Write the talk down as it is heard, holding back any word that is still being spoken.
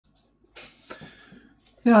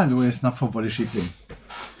Ja, hallo, hier ist Nap von Wolly Sheepling.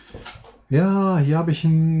 Ja, hier habe ich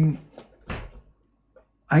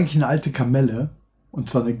eigentlich eine alte Kamelle, und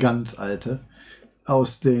zwar eine ganz alte,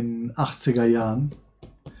 aus den 80er Jahren.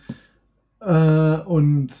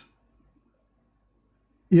 Und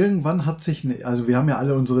irgendwann hat sich, also wir haben ja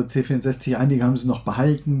alle unsere C64, einige haben sie noch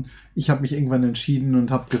behalten. Ich habe mich irgendwann entschieden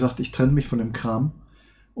und habe gesagt, ich trenne mich von dem Kram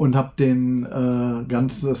und habe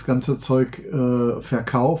das ganze Zeug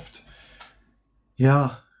verkauft.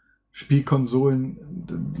 Ja,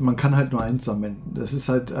 Spielkonsolen, man kann halt nur eins sammeln. Das ist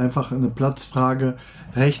halt einfach eine Platzfrage.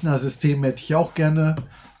 Rechnersystem hätte ich auch gerne,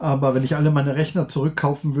 aber wenn ich alle meine Rechner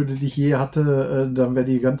zurückkaufen würde, die ich je hatte, dann wäre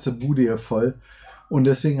die ganze Bude hier voll. Und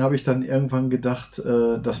deswegen habe ich dann irgendwann gedacht,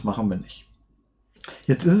 das machen wir nicht.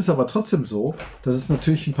 Jetzt ist es aber trotzdem so, dass es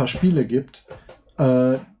natürlich ein paar Spiele gibt,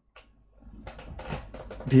 da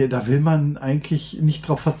will man eigentlich nicht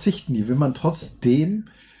drauf verzichten. Die will man trotzdem,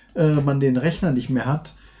 man den Rechner nicht mehr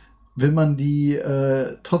hat, will man die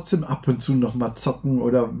trotzdem ab und zu noch mal zocken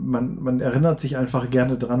oder man erinnert sich einfach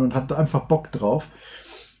gerne dran und hat einfach Bock drauf.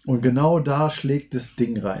 Und genau da schlägt das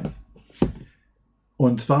Ding rein.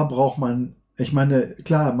 Und zwar braucht man, ich meine,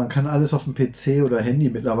 klar, man kann alles auf dem PC oder Handy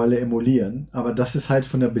mittlerweile emulieren, aber das ist halt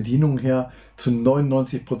von der Bedienung her zu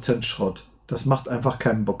 99% Schrott. Das macht einfach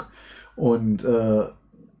keinen Bock. Und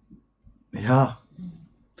ja,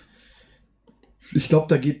 ich glaube,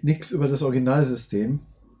 da geht nichts über das Originalsystem.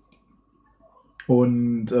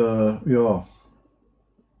 Und ja,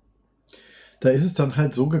 da ist es dann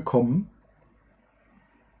halt so gekommen,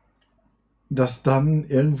 dass dann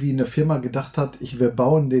irgendwie eine Firma gedacht hat, wir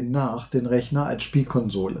bauen den Rechner als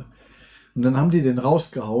Spielkonsole. Und dann haben die den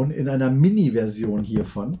rausgehauen in einer Mini-Version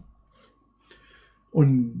hiervon.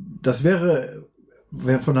 Und das wäre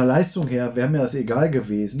von der Leistung her, wäre mir das egal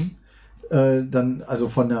gewesen. Also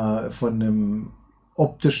von dem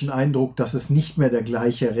optischen Eindruck, dass es nicht mehr der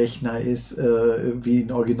gleiche Rechner ist wie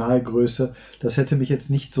in Originalgröße, das hätte mich jetzt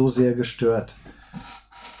nicht so sehr gestört.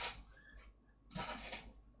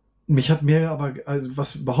 Mich hat mehr aber, also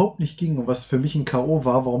was überhaupt nicht ging und was für mich ein K.O.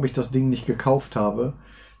 war, warum ich das Ding nicht gekauft habe,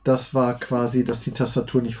 das war quasi, dass die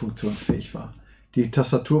Tastatur nicht funktionsfähig war. Die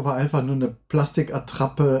Tastatur war einfach nur eine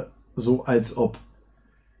Plastikattrappe, so als ob.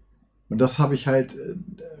 Und das habe ich halt,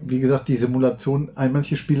 wie gesagt, die Simulation,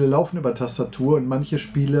 manche Spiele laufen über Tastatur und manche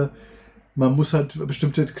Spiele, man muss halt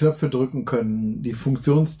bestimmte Knöpfe drücken können. Die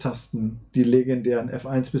Funktionstasten, die legendären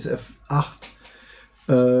F1 bis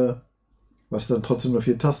F8, was dann trotzdem nur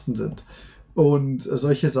 4 Tasten sind. Und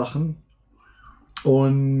solche Sachen.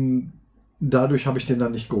 Und dadurch habe ich den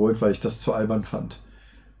dann nicht geholt, weil ich das zu albern fand.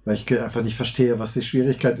 Weil ich einfach nicht verstehe, was die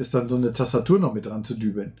Schwierigkeit ist, dann so eine Tastatur noch mit dran zu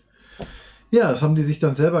dübeln. Ja, das haben die sich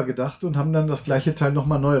dann selber gedacht und haben dann das gleiche Teil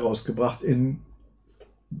nochmal neu rausgebracht in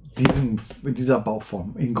dieser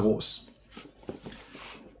Bauform, in groß.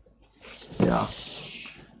 Ja.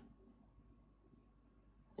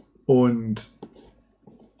 Und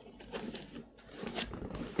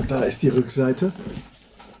da ist die Rückseite.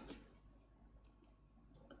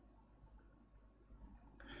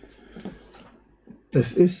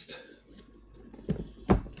 Es ist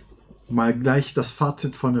mal gleich das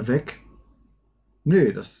Fazit vorneweg.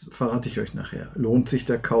 Nee, das verrate ich euch nachher. Lohnt sich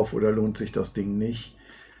der Kauf oder lohnt sich das Ding nicht?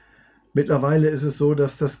 Mittlerweile ist es so,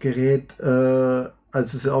 dass das Gerät,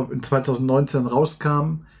 als es in 2019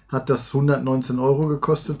 rauskam, hat das 119 €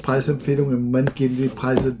 gekostet. Preisempfehlung. Im Moment gehen die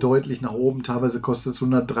Preise deutlich nach oben. Teilweise kostet es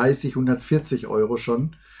 130, 140 €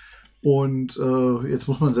 schon. Und jetzt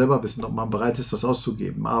muss man selber wissen, ob man bereit ist, das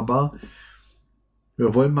auszugeben. Aber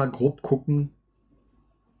wir wollen mal grob gucken,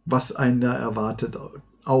 was einen da erwartet,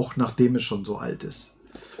 auch nachdem es schon so alt ist.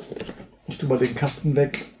 Ich tue mal den Kasten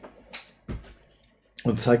weg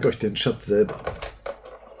und zeige euch den Schatz selber.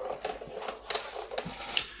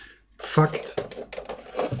 Fakt: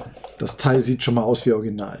 Das Teil sieht schon mal aus wie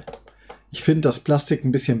original. Ich finde das Plastik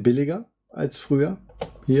ein bisschen billiger als früher.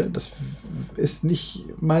 Hier, das ist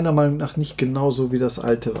meiner Meinung nach nicht genauso wie das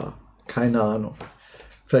alte war. Keine Ahnung.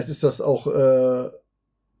 Vielleicht ist das auch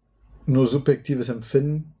nur subjektives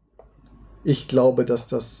Empfinden. Ich glaube, dass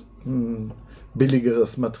das ein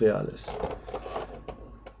billigeres Material ist.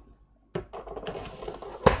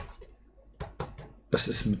 Das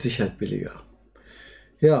ist mit Sicherheit billiger.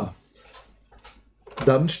 Ja.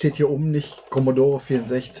 Dann steht hier oben nicht Commodore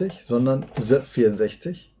 64, sondern The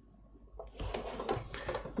 64.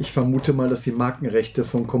 Ich vermute mal, dass die Markenrechte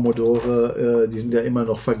von Commodore, die sind ja immer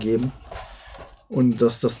noch vergeben. Und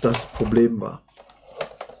dass das Problem war.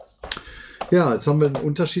 Ja, jetzt haben wir einen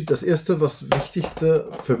Unterschied. Das erste, was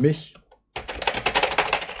Wichtigste für mich,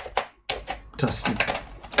 Tasten.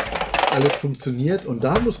 Alles funktioniert und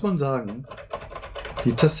da muss man sagen,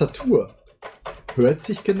 die Tastatur hört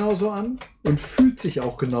sich genauso an und fühlt sich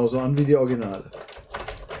auch genauso an wie die Originale.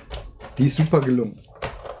 Die ist super gelungen.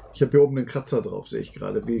 Ich habe hier oben einen Kratzer drauf, sehe ich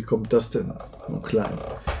gerade. Wie kommt das denn? Nur klein.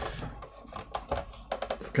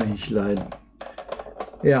 Das kann ich nicht leiden.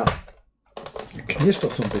 Ja. Knirscht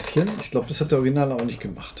doch so ein bisschen. Ich glaube, das hat der Original auch nicht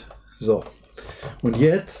gemacht. So. Und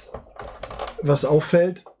jetzt, was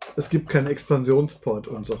auffällt, es gibt keinen Expansionsport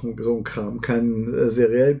und so ein Kram. Keinen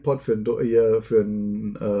seriellen Port für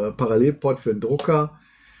einen Parallelport für einen Drucker.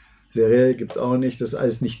 Seriell gibt es auch nicht. Das ist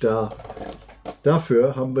alles nicht da.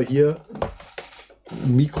 Dafür haben wir hier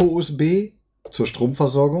Micro-USB zur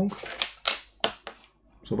Stromversorgung.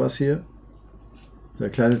 Sowas hier. Der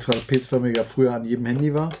kleine trapezförmiger früher an jedem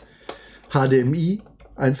Handy war. HDMI,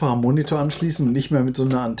 einfach am Monitor anschließen und nicht mehr mit so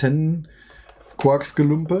einer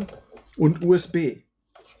Antennen-Quarks-Gelumpe. Und USB.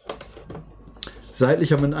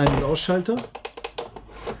 Seitlich haben wir einen Ein- und Ausschalter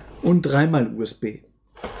und 3x USB.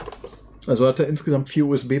 Also hat er insgesamt 4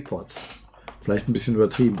 USB-Ports. Vielleicht ein bisschen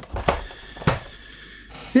übertrieben.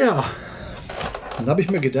 Ja, dann habe ich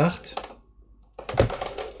mir gedacht,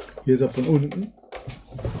 hier ist er von unten.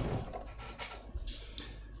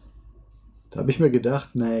 Da habe ich mir gedacht,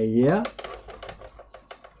 naja,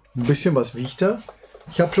 ein bisschen was wiegt er.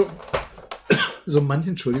 Ich habe schon so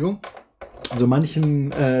manchen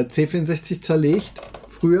C64 zerlegt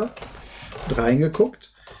früher und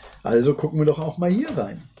reingeguckt. Also gucken wir doch auch mal hier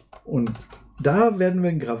rein. Und da werden wir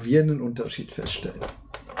einen gravierenden Unterschied feststellen.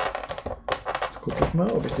 Jetzt gucke ich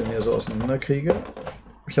mal, ob ich den hier so auseinander kriege.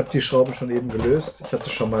 Ich habe die Schraube schon eben gelöst. Ich hatte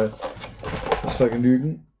schon mal das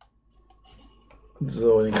Vergnügen.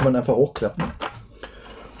 So, den kann man einfach hochklappen.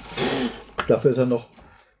 Dafür ist er noch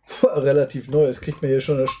relativ neu. Jetzt kriegt man hier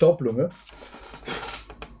schon eine Staublunge.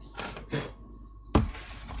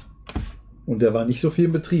 Und der war nicht so viel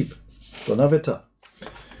in Betrieb. Donnerwetter.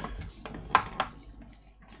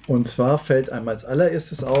 Und zwar fällt einem als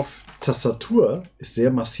allererstes auf, Tastatur ist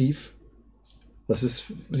sehr massiv.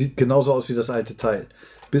 Sieht genauso aus wie das alte Teil.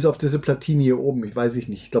 Bis auf diese Platine hier oben. Ich weiß nicht.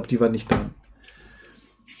 Ich glaube, die war nicht dran.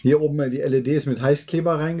 Hier oben die LED ist mit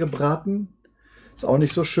Heißkleber reingebraten. Ist auch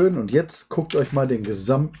nicht so schön. Und jetzt guckt euch mal den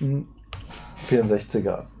gesamten 64er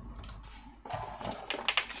an.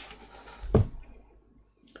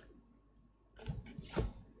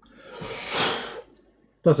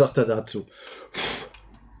 Was sagt er dazu?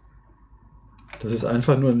 Das ist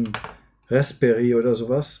einfach nur ein Raspberry oder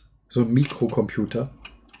sowas. So ein Mikrocomputer.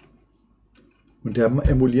 Und der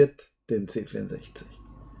emuliert den C64.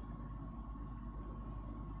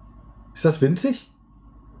 Ist das winzig?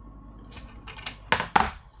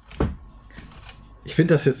 Ich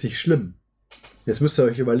finde das jetzt nicht schlimm. Jetzt müsst ihr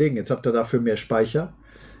euch überlegen, jetzt habt ihr dafür mehr Speicher.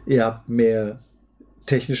 Ihr habt mehr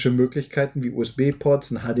technische Möglichkeiten wie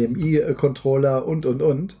USB-Ports, einen HDMI-Controller und.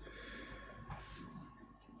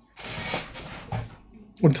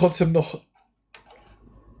 Und trotzdem noch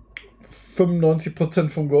 95%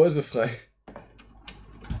 vom Gehäuse frei.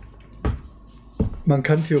 Man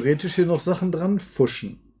kann theoretisch hier noch Sachen dran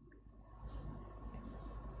fuschen.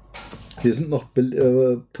 Hier sind noch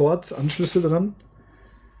Ports, Anschlüsse dran.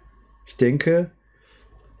 Ich denke,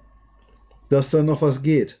 dass da noch was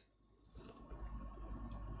geht.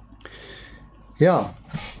 Ja.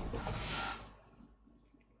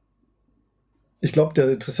 Ich glaube,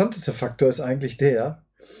 der interessanteste Faktor ist eigentlich der,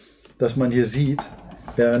 dass man hier sieht,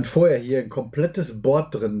 während vorher hier ein komplettes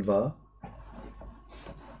Board drin war.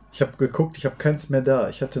 Ich habe geguckt, ich habe keins mehr da.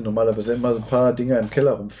 Ich hatte normalerweise immer so ein paar Dinger im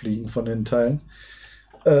Keller rumfliegen von den Teilen.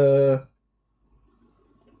 Da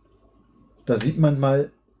sieht man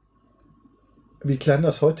mal, wie klein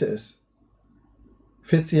das heute ist.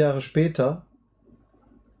 40 Jahre später.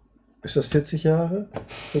 Ist das 40 Jahre?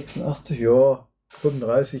 86? Ja,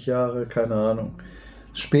 35 Jahre, keine Ahnung.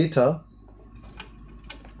 Später.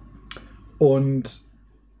 Und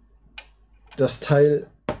das Teil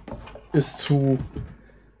ist zu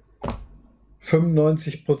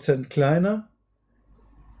 95% kleiner.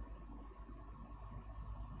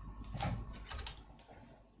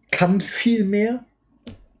 Kann viel mehr.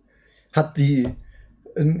 Hat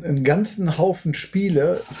einen ganzen Haufen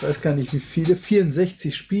Spiele. Ich weiß gar nicht wie viele.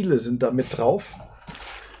 64 Spiele sind da mit drauf.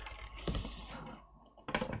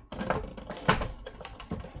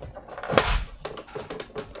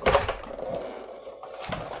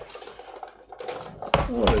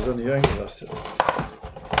 Oh, der ist doch nicht eingerastet.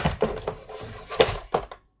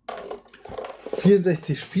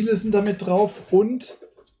 64 Spiele sind damit drauf und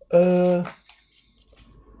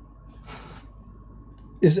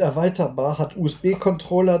ist erweiterbar, hat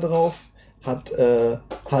USB-Controller drauf, hat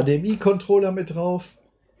HDMI-Controller mit drauf.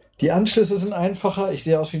 Die Anschlüsse sind einfacher. Ich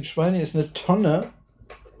sehe aus wie ein Schwein, hier ist eine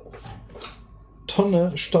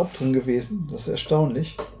Tonne Staub drin gewesen. Das ist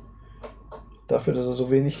erstaunlich. Dafür, dass er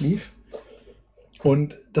so wenig lief.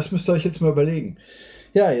 Und das müsst ihr euch jetzt mal überlegen.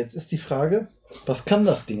 Ja, jetzt ist die Frage, was kann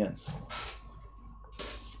das Ding?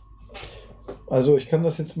 Also ich kann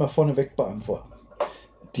das jetzt mal vorneweg beantworten.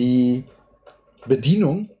 Die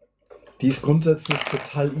Bedienung, die ist grundsätzlich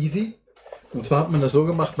total easy. Und zwar hat man das so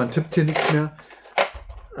gemacht, man tippt hier nichts mehr.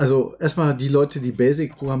 Also erstmal die Leute, die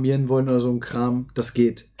Basic programmieren wollen oder so ein Kram, das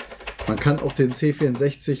geht. Man kann auch den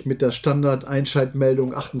C64 mit der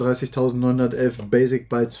Standard-Einschaltmeldung 38.911 Basic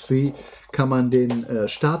Bytes Free kann man den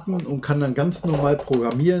starten und kann dann ganz normal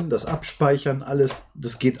programmieren, das abspeichern, alles,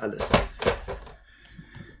 das geht alles.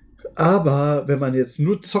 Aber wenn man jetzt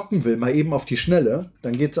nur zocken will, mal eben auf die Schnelle,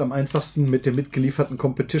 dann geht es am einfachsten mit dem mitgelieferten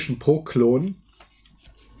Competition Pro Klon.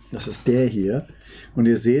 Das ist der hier. Und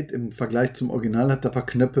ihr seht, im Vergleich zum Original hat er ein paar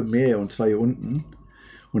Knöpfe mehr, und zwar hier unten.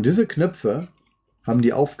 Und diese Knöpfe haben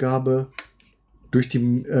die Aufgabe, durch die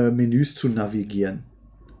Menüs zu navigieren.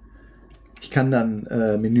 Ich kann dann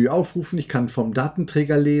Menü aufrufen, ich kann vom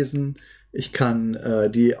Datenträger lesen, ich kann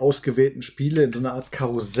die ausgewählten Spiele in so einer Art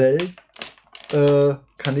Karussell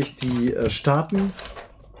kann ich die starten.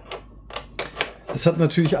 Das hat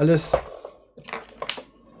natürlich alles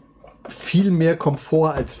viel mehr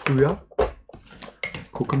Komfort als früher.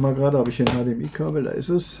 Ich gucke mal gerade, habe ich hier ein HDMI-Kabel, da ist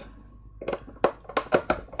es.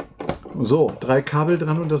 So, 3 Kabel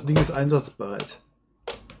dran und das Ding ist einsatzbereit.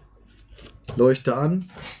 Leuchte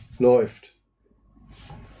an, läuft.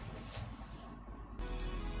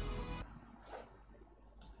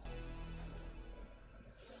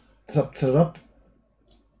 Zap, zap.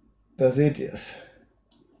 Da seht ihr es.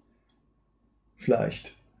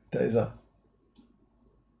 Vielleicht. Da ist er.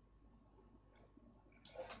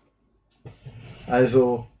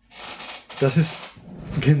 Also, das ist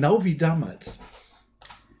genau wie damals.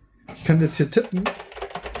 Ich kann jetzt hier tippen.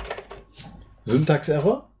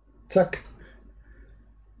 Syntax-Error. Zack.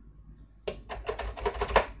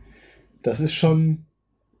 Das ist schon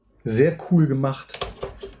sehr cool gemacht.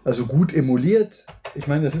 Also gut emuliert. Ich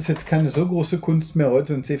meine, das ist jetzt keine so große Kunst mehr.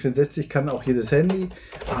 Heute ein C64 kann auch jedes Handy.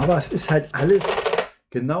 Aber es ist halt alles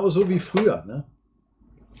genauso wie früher. Ne?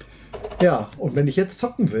 Ja, und wenn ich jetzt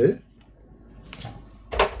zocken will,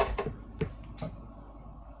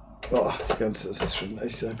 es ist schon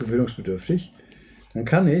echt gewöhnungsbedürftig, dann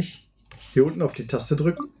kann ich hier unten auf die Taste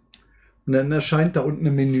drücken und dann erscheint da unten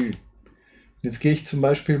ein Menü. Jetzt gehe ich zum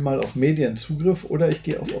Beispiel mal auf Medienzugriff oder ich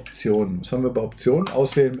gehe auf Optionen. Was haben wir bei Optionen?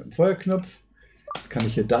 Auswählen mit dem Feuerknopf. Jetzt kann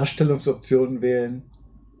ich hier Darstellungsoptionen wählen.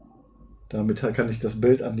 Damit kann ich das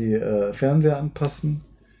Bild an die Fernseher anpassen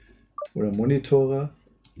oder Monitore.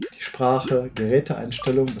 Die Sprache,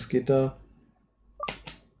 Geräteeinstellung, was geht da?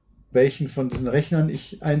 Welchen von diesen Rechnern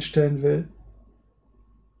ich einstellen will.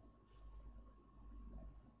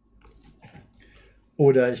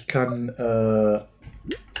 Oder ich kann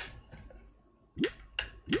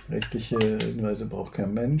rechtliche Hinweise braucht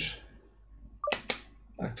kein Mensch.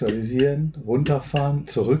 Aktualisieren, runterfahren,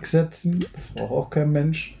 zurücksetzen. Das braucht auch kein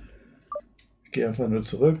Mensch. Ich gehe einfach nur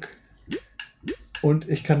zurück. Und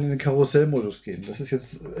ich kann in den Karussellmodus gehen. Das ist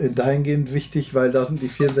jetzt dahingehend wichtig, weil da sind die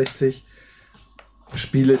 64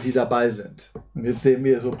 Spiele, die dabei sind. Und jetzt sehen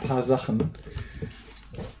wir so ein paar Sachen.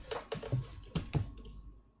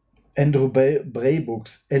 Andrew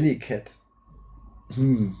Braybooks, Ellie-Cat.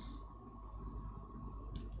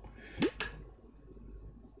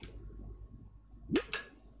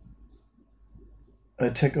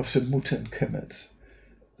 Attack of the Mutant Camels.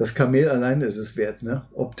 Das Kamel alleine ist es wert, ne?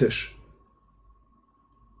 Optisch.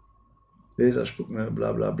 Laserspucken,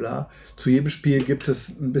 bla bla bla. Zu jedem Spiel gibt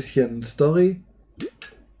es ein bisschen Story.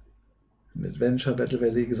 Mit Adventure Battle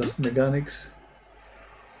Valley gesagt mir gar nichts.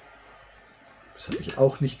 Das habe ich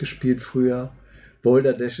auch nicht gespielt früher.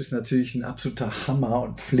 Boulder Dash ist natürlich ein absoluter Hammer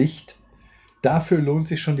und Pflicht. Dafür lohnt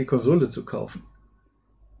sich schon die Konsole zu kaufen.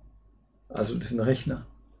 Also das ist ein Rechner.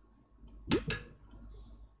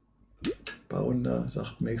 Bauender,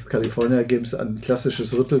 sagt Max California Games, ein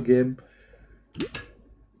klassisches Rüttelgame.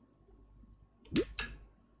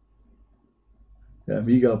 Ja,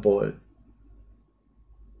 Amiga Ball.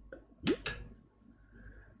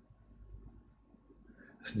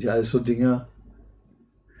 Das sind ja alles so Dinger.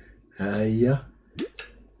 Ja, ja.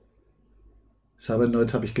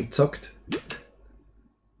 Cybernoid habe ich gezockt.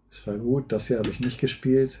 Das war gut. Das hier habe ich nicht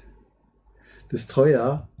gespielt.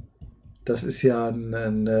 Destroyer. Das ist ja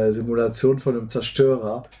eine Simulation von einem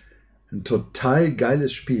Zerstörer. Ein total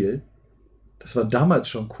geiles Spiel. Das war damals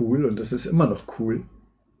schon cool und das ist immer noch cool.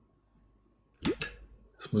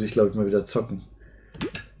 Das muss ich, glaube ich, mal wieder zocken.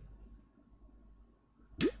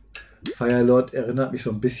 Firelord erinnert mich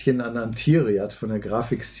so ein bisschen an Antiriat von der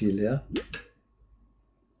Grafikstil her.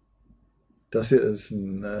 Das hier ist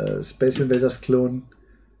ein Space Invaders Klon.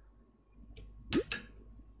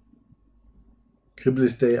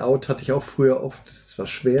 Cribbly's Day Out hatte ich auch früher oft. Das war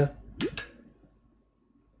schwer.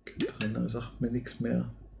 Drin sagt mir nichts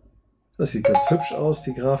mehr. Das sieht ganz hübsch aus,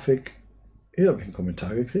 die Grafik. Hier habe ich einen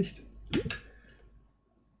Kommentar gekriegt.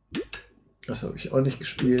 Das habe ich auch nicht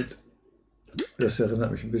gespielt. Das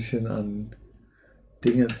erinnert mich ein bisschen an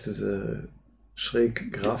Dingens, diese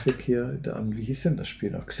schräg Grafik hier. An, wie hieß denn das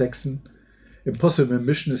Spiel noch? Saxon. Impossible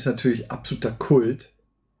Mission ist natürlich absoluter Kult.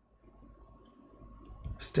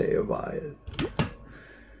 Stay a while.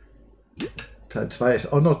 Teil 2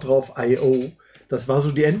 ist auch noch drauf. I.O. Das war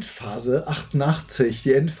so die Endphase. 88,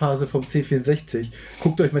 die Endphase vom C64.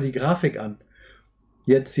 Guckt euch mal die Grafik an.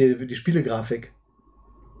 Jetzt hier die Spielegrafik.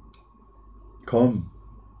 Komm.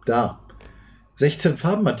 Da. 16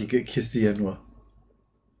 Farben hat die Kiste hier nur.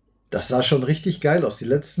 Das sah schon richtig geil aus. Die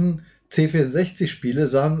letzten C64-Spiele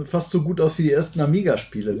sahen fast so gut aus wie die ersten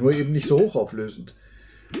Amiga-Spiele, nur eben nicht so hochauflösend.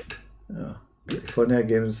 Ja, California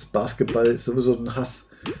Games, Basketball ist sowieso ein Hass.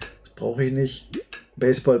 Das brauche ich nicht.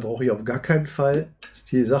 Baseball brauche ich auf gar keinen Fall.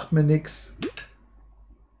 Stil sagt mir nichts.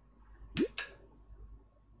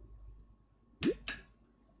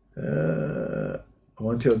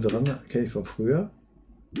 Und hier dran kenne ich von früher.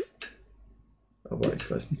 Aber ich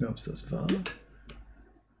weiß nicht mehr, ob es das war.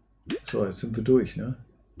 So, jetzt sind wir durch, ne?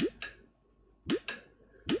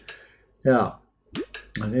 Ja.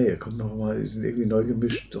 Ah ne, hier kommt noch mal, die sind irgendwie neu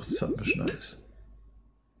gemischt. Doch, das hatten wir schon alles.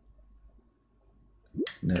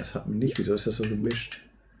 Ne, das hatten wir nicht. Wieso ist das so gemischt?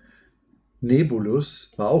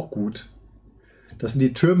 Nebulus war auch gut. Das sind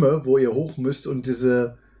die Türme, wo ihr hoch müsst und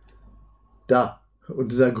diese... Da.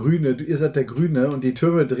 Und dieser Grüne, ihr seid der Grüne und die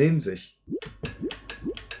Türme drehen sich.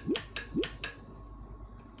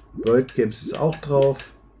 World Games ist auch drauf.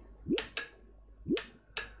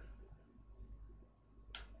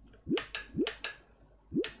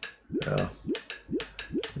 Ja,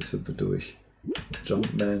 jetzt sind wir durch.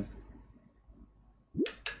 Jumpman.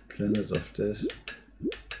 Planet of Death.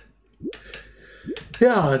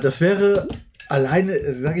 Ja, das wäre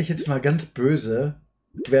alleine, sage ich jetzt mal ganz böse,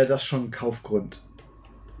 wäre das schon ein Kaufgrund.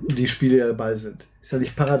 Die Spiele, die dabei sind. Ist da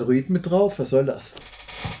nicht Paradroid mit drauf? Was soll das?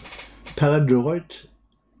 Paradroid?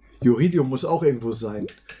 Juridium muss auch irgendwo sein.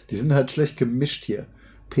 Die sind halt schlecht gemischt hier.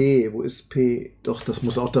 P, wo ist P? Doch, das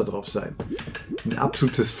muss auch da drauf sein. Ein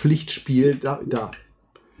absolutes Pflichtspiel. Da.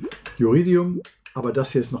 Juridium, aber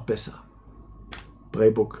das hier ist noch besser.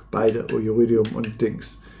 Braybook, beide, Juridium und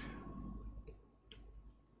Dings.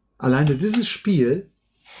 Alleine dieses Spiel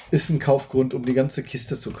ist ein Kaufgrund, um die ganze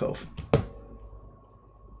Kiste zu kaufen.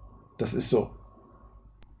 Das ist so.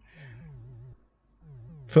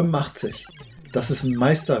 85. Das ist ein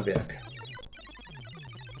Meisterwerk.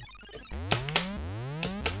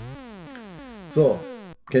 So,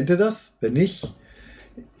 kennt ihr das? Wenn nicht,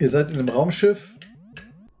 ihr seid in einem Raumschiff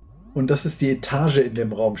und das ist die Etage in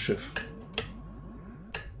dem Raumschiff.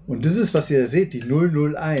 Und das ist, was ihr seht, die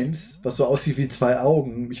 001, was so aussieht wie zwei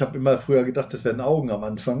Augen. Ich habe immer früher gedacht, das wären Augen am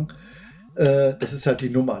Anfang. Das ist halt die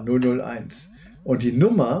Nummer 001. Und die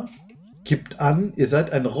Nummer gibt an, ihr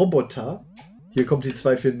seid ein Roboter. Hier kommt die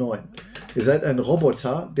 249. Ihr seid ein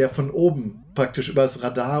Roboter, der von oben praktisch über das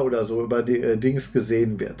Radar oder so, über die Dings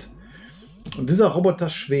gesehen wird. Und dieser Roboter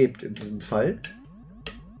schwebt in diesem Fall.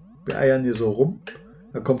 Wir eiern hier so rum.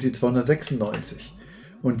 Da kommt die 296.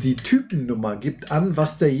 Und die Typennummer gibt an,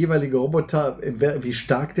 was der jeweilige Roboter, wie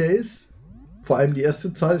stark der ist. Vor allem die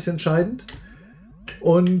erste Zahl ist entscheidend.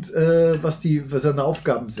 Und was seine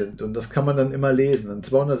Aufgaben sind. Und das kann man dann immer lesen. Ein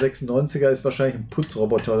 296er ist wahrscheinlich ein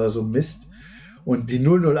Putzroboter oder so Mist. Und die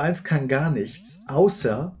 001 kann gar nichts,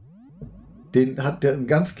 außer den hat der einen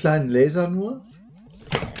ganz kleinen Laser nur.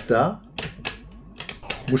 Da.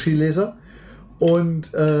 Muschi-Laser.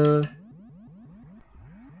 Und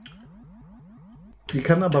die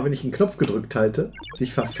kann aber, wenn ich einen Knopf gedrückt halte,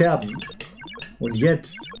 sich verfärben. Und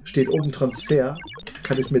jetzt steht oben Transfer,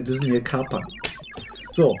 kann ich mir diesen hier kapern.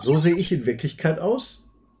 So sehe ich in Wirklichkeit aus.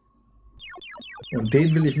 Und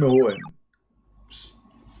den will ich mir holen.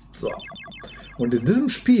 So. Und in diesem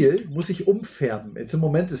Spiel muss ich umfärben. Jetzt im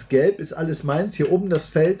Moment ist gelb, ist alles meins. Hier oben das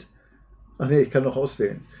Feld. Ach nee, ich kann noch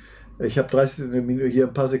auswählen. Ich habe 30 Minuten, hier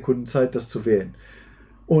ein paar Sekunden Zeit, das zu wählen.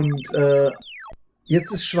 Und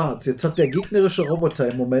jetzt ist schwarz. Jetzt hat der gegnerische Roboter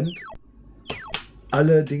im Moment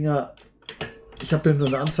alle Dinger. Ich habe hier nur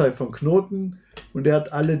eine Anzahl von Knoten und der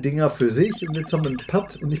hat alle Dinger für sich. Und jetzt haben wir einen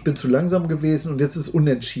Putt und ich bin zu langsam gewesen und jetzt ist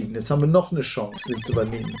unentschieden. Jetzt haben wir noch eine Chance, den zu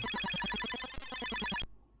übernehmen.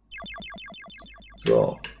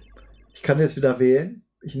 So, ich kann jetzt wieder wählen.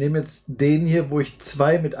 Ich nehme jetzt den hier, wo ich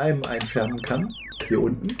 2 mit einem einfärben kann. Hier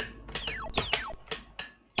unten.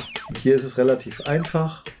 hier ist es relativ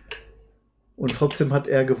einfach. Und trotzdem hat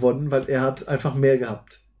er gewonnen, weil er hat einfach mehr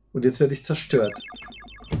gehabt. Und jetzt werde ich zerstört.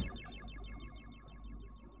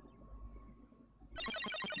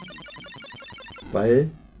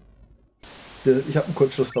 Weil ich habe einen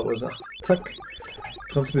Kurzschluss verursacht. Zack.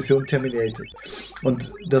 Transmission terminated.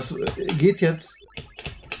 Und das geht jetzt,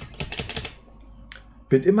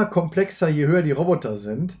 wird immer komplexer, je höher die Roboter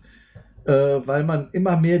sind, weil man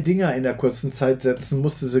immer mehr Dinger in der kurzen Zeit setzen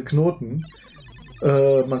muss, diese Knoten.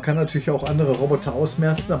 Man kann natürlich auch andere Roboter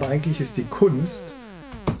ausmerzen, aber eigentlich ist die Kunst,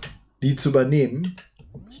 die zu übernehmen.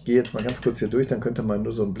 Ich gehe jetzt mal ganz kurz hier durch, dann könnte man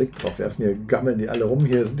nur so einen Blick drauf werfen. Hier gammeln die alle rum.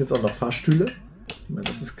 Hier sind jetzt auch noch Fahrstühle. Ich meine,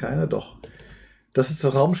 das ist keiner, doch. Das ist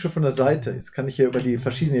das Raumschiff von der Seite. Jetzt kann ich hier über die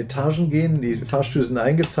verschiedenen Etagen gehen. Die Fahrstühle sind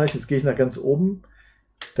eingezeichnet. Jetzt gehe ich nach ganz oben.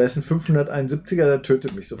 Da ist ein 571er, der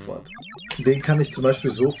tötet mich sofort. Den kann ich zum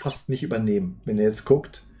Beispiel so fast nicht übernehmen. Wenn ihr jetzt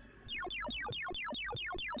guckt,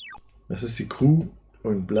 das ist die Crew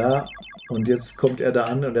und bla. Und jetzt kommt er da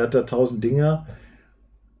an und er hat da 1000 Dinger.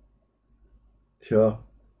 Tja,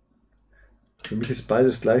 für mich ist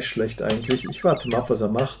beides gleich schlecht eigentlich. Ich warte mal ab, was er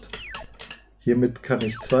macht. Hiermit kann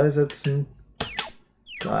ich 2 setzen.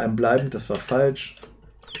 Bei einem bleibend, das war falsch.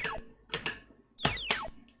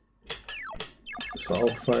 Das war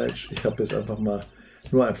auch falsch. Ich habe jetzt einfach mal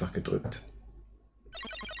nur einfach gedrückt.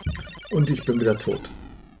 Und ich bin wieder tot.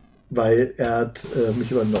 Weil er hat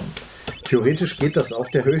mich übernommen. Theoretisch geht das auch.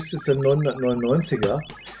 Der höchste ist der 999er.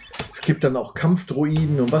 Es gibt dann auch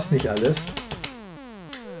Kampfdroiden und was nicht alles.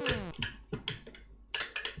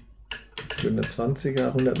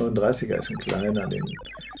 120er, 139er ist ein kleiner. Den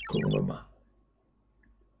gucken wir mal.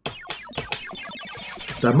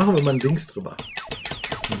 Da machen wir mal ein Dings drüber.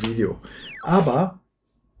 Ein Video. Aber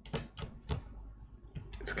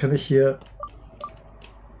jetzt kann ich hier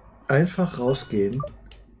einfach rausgehen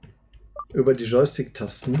über die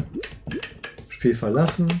Joystick-Tasten. Spiel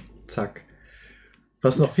verlassen. Zack.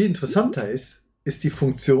 Was noch viel interessanter ist, ist die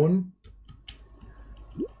Funktion.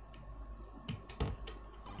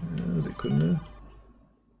 Ja, Sekunde.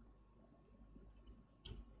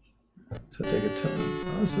 Was hat er getan?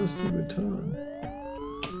 Was hast du getan?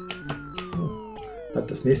 Hat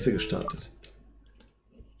das nächste gestartet.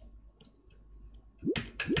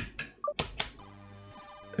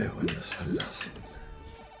 Wir wollen das verlassen.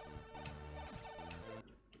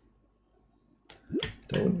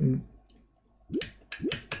 Da unten.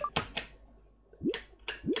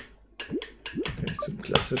 Kann ich zum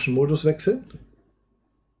klassischen Modus wechseln.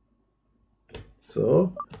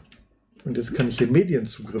 So. Und jetzt kann ich hier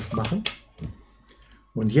Medienzugriff machen.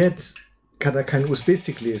 Und jetzt kann er keinen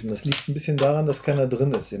USB-Stick lesen. Das liegt ein bisschen daran, dass keiner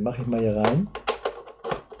drin ist. Den mache ich mal hier rein.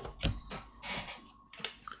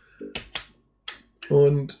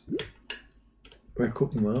 Und wir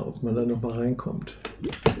gucken mal, ob man da noch mal reinkommt.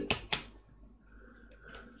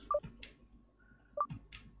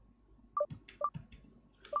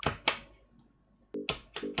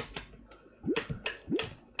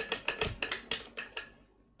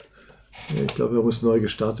 Ja, ich glaube, er muss neu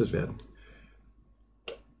gestartet werden.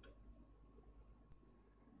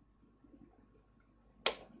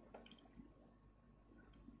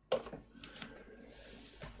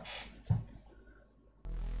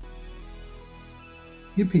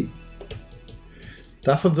 Yippie.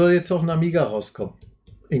 Davon soll jetzt auch ein Amiga rauskommen.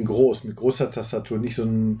 In groß, mit großer Tastatur, nicht so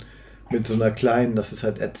ein, mit so einer kleinen, das ist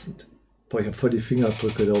halt ätzend. Boah, ich habe voll die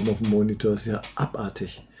Fingerabdrücke da oben auf dem Monitor, das ist ja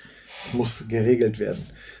abartig. Das muss geregelt werden.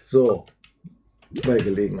 So, bei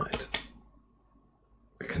Gelegenheit.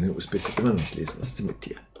 Ich kann den USB-Stick immer noch nicht lesen. Was ist denn mit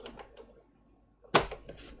dir?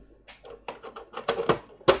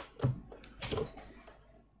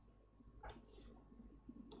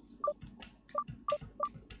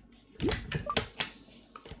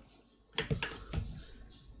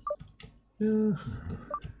 Ja.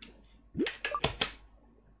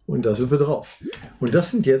 Und da sind wir drauf. Und das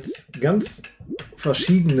sind jetzt ganz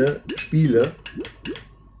verschiedene Spiele.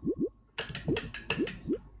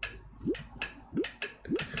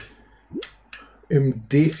 Im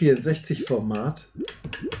D64-Format.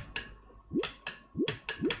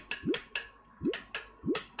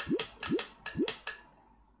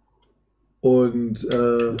 Und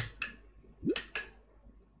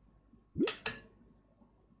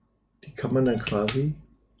die kann man dann quasi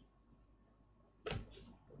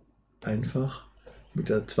einfach mit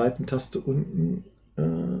der zweiten Taste unten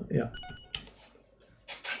ja,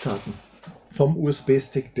 starten. Vom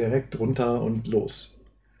USB-Stick direkt runter und los.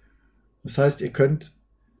 Das heißt, ihr könnt,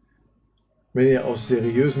 wenn ihr aus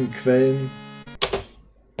seriösen Quellen,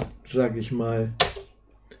 sage ich mal,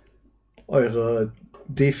 eure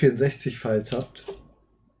D64-Files habt,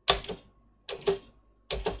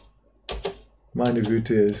 Meine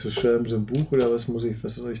Güte, ist das schon so ein Buch oder was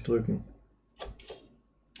soll ich drücken?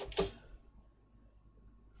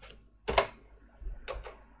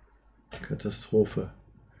 Katastrophe.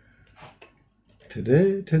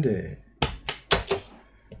 Tada, tada.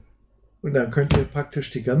 Und dann könnt ihr praktisch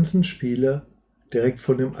die ganzen Spiele direkt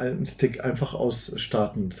von dem alten Stick einfach aus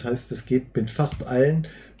starten. Das heißt, es geht mit fast allen,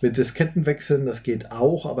 mit Disketten wechseln, das geht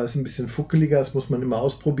auch, aber es ist ein bisschen fuckeliger, das muss man immer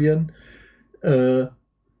ausprobieren.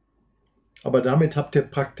 Aber damit habt ihr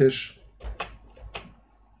praktisch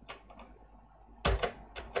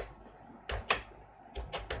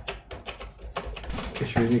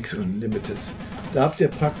ich will nichts Unlimited. Da habt ihr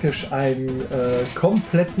praktisch einen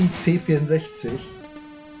kompletten C64,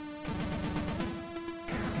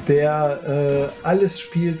 der alles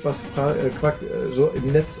spielt, was so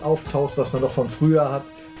im Netz auftaucht, was man noch von früher hat,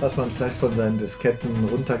 was man vielleicht von seinen Disketten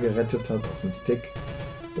runtergerettet hat auf den Stick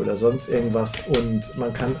oder sonst irgendwas. Und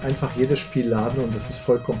man kann einfach jedes Spiel laden und das ist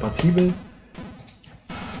voll kompatibel.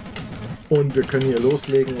 Und wir können hier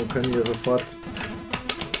loslegen und können hier sofort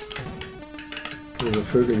diese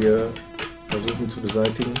Vögel hier versuchen zu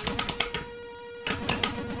beseitigen.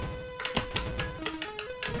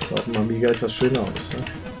 Das sah auf dem Amiga etwas schöner aus. Ne?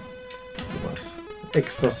 Sowas.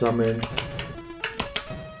 Extras sammeln.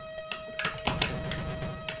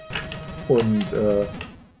 Und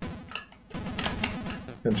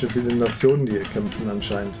ganz schön viele Nationen, die hier kämpfen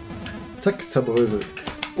anscheinend. Zack, zerbröselt.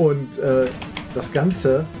 Und das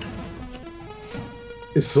Ganze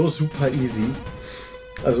ist so super easy.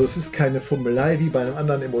 Also es ist keine Fummelei wie bei einem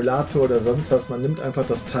anderen Emulator oder sonst was. Man nimmt einfach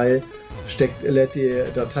das Teil, lädt die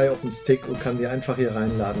Datei auf den Stick und kann die einfach hier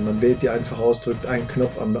reinladen. Man wählt die einfach aus, drückt einen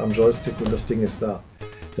Knopf am Joystick und das Ding ist da.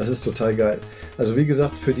 Das ist total geil. Also wie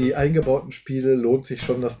gesagt, für die eingebauten Spiele lohnt sich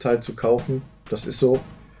schon das Teil zu kaufen. Das ist so.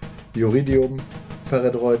 Uridium,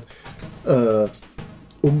 Paradroid.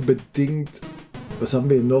 Unbedingt. Was haben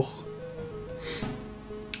wir noch?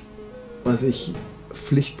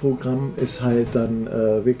 Pflichtprogramm ist halt dann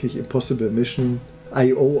wirklich Impossible Mission.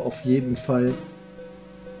 I.O. auf jeden Fall.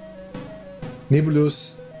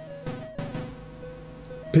 Nebulous.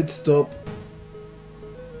 Pitstop.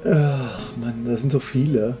 Ach man, da sind so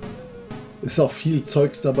viele. Ist auch viel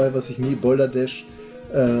Zeugs dabei, was ich nie. Boulder Dash.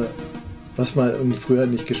 Was man früher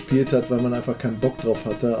nicht gespielt hat, weil man einfach keinen Bock drauf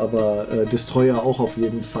hatte. Aber Destroyer auch auf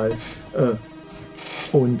jeden Fall.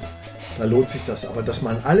 Und da lohnt sich das. Aber dass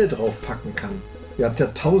man alle drauf packen kann. Ihr habt ja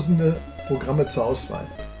tausende Programme zur Auswahl.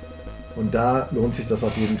 Und da lohnt sich das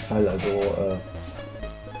auf jeden Fall. Also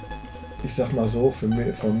ich sag mal so,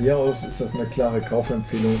 von mir aus ist das eine klare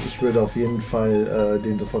Kaufempfehlung. Ich würde auf jeden Fall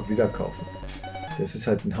den sofort wieder kaufen. Das ist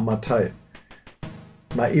halt ein Hammerteil.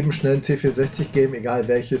 Mal eben schnell ein C64-Game, egal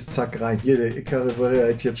welches, zack rein. Hier, der Icarus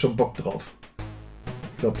hat jetzt schon Bock drauf.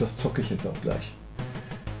 Ich glaube, das zocke ich jetzt auch gleich.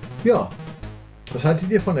 Ja, was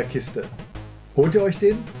haltet ihr von der Kiste? Holt ihr euch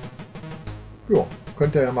den? Ja,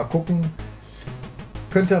 könnt ihr ja mal gucken.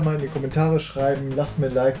 Könnt ihr mal in die Kommentare schreiben, lasst mir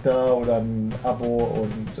ein Like da oder ein Abo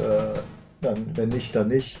und dann, wenn nicht, dann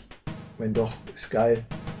nicht. Wenn doch, ist geil.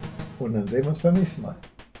 Und dann sehen wir uns beim nächsten Mal.